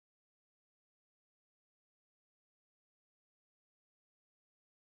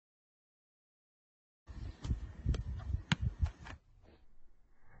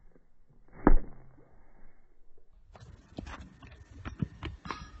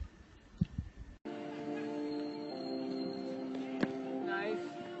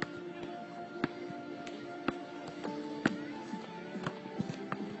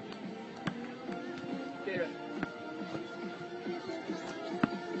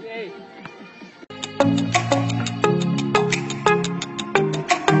Is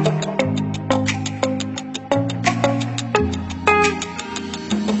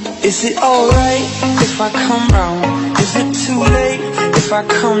it alright if I come round? Is it too late if I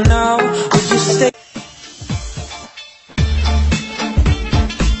come now? Would you stay?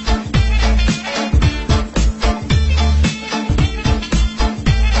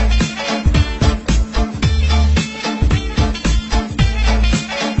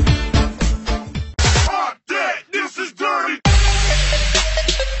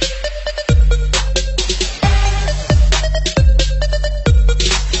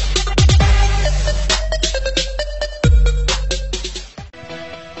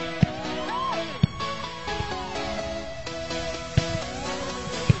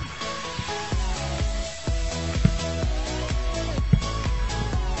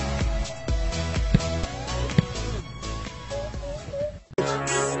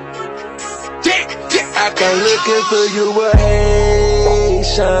 I come looking for you with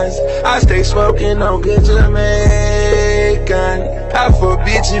Haitians. I stay smoking on good Jamaican. I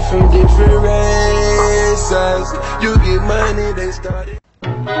forbid you from different races. You get money, they started.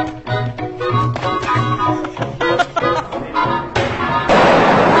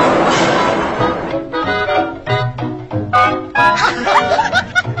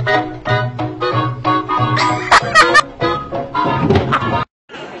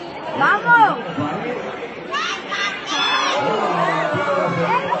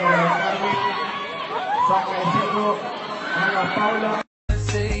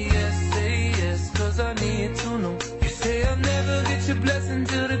 Say yes, cause I need to know. You say I'll never get your blessing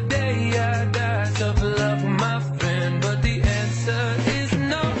till the day I die. Tough love for my friend, but the answer is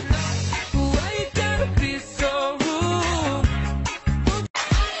no. Why you gotta be so rude?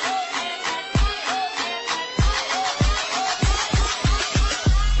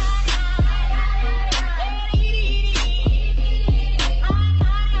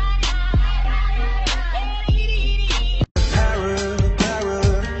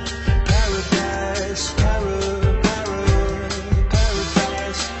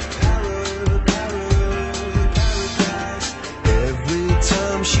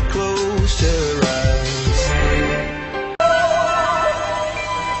 She closed her eyes.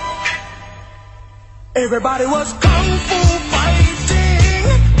 Everybody was kung fu fighting.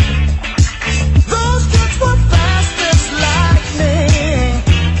 Those kids were fast as lightning.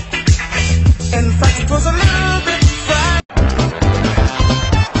 In fact, it was a little bit frightening.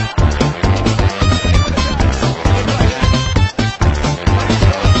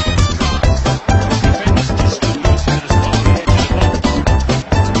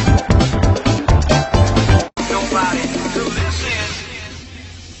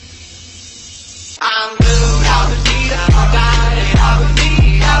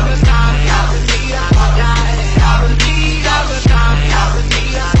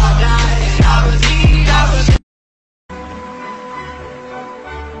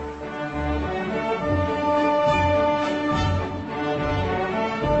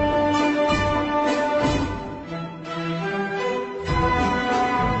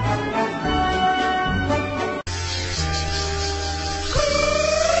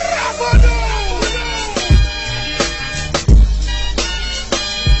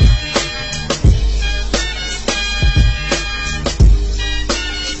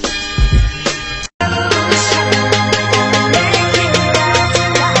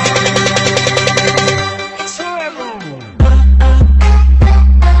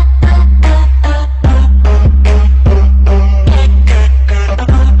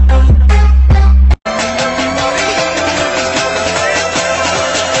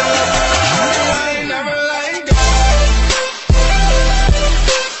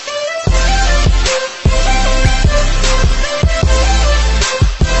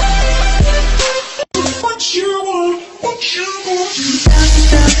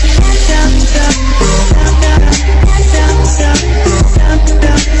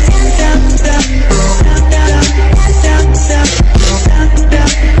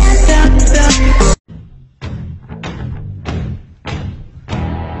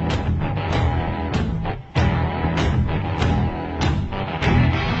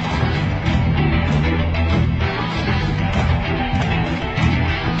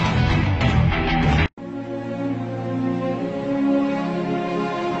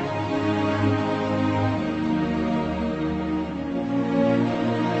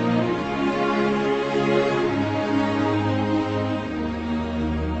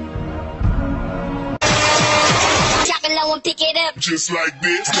 Pick it up just like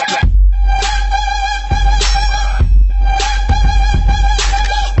this.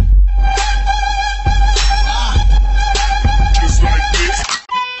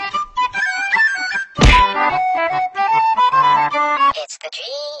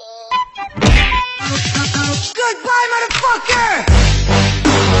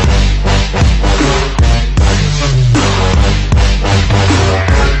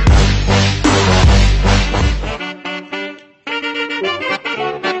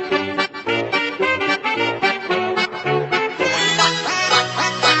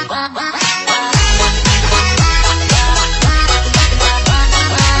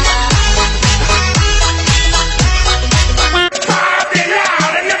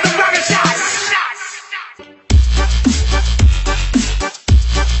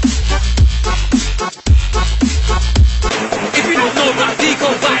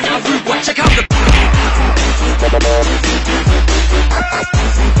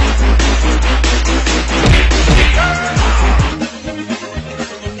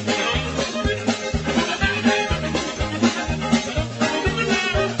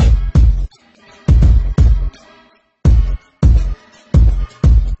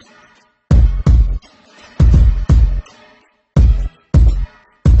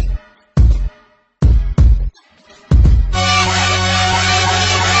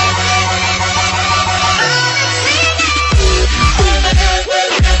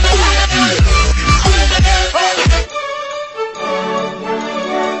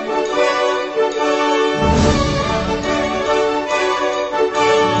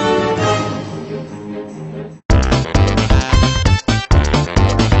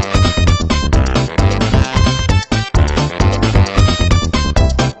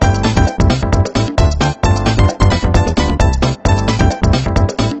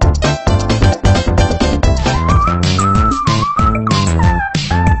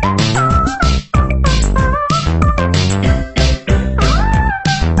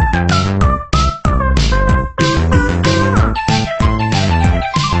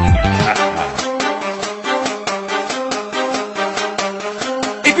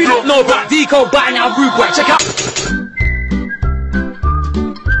 Deco by now, rude boy, check out.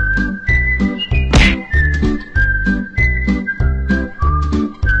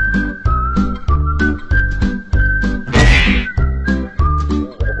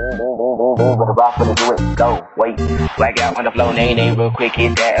 With a rock for the do it, go, wait. Swag out on the floor, nay, real quick,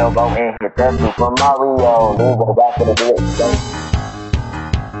 hit that elbow and hit that Super Mario. With a rock for the do it, go.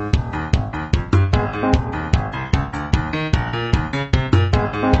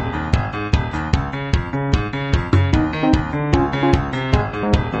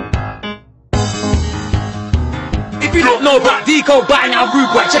 If you don't know about Deco by now,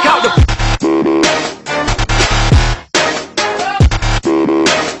 rude boy, check out the.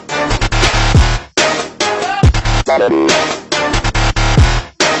 Fatality.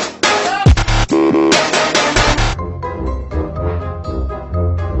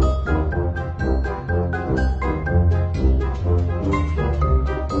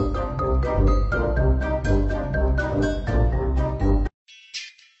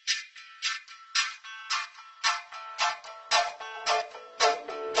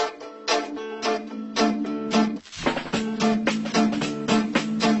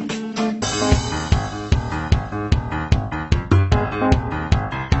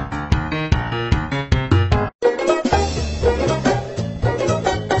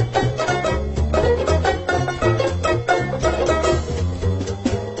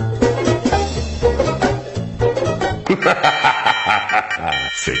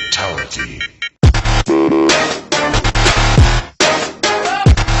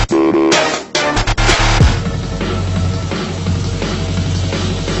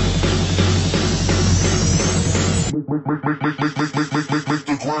 Make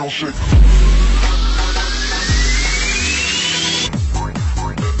the ground shake.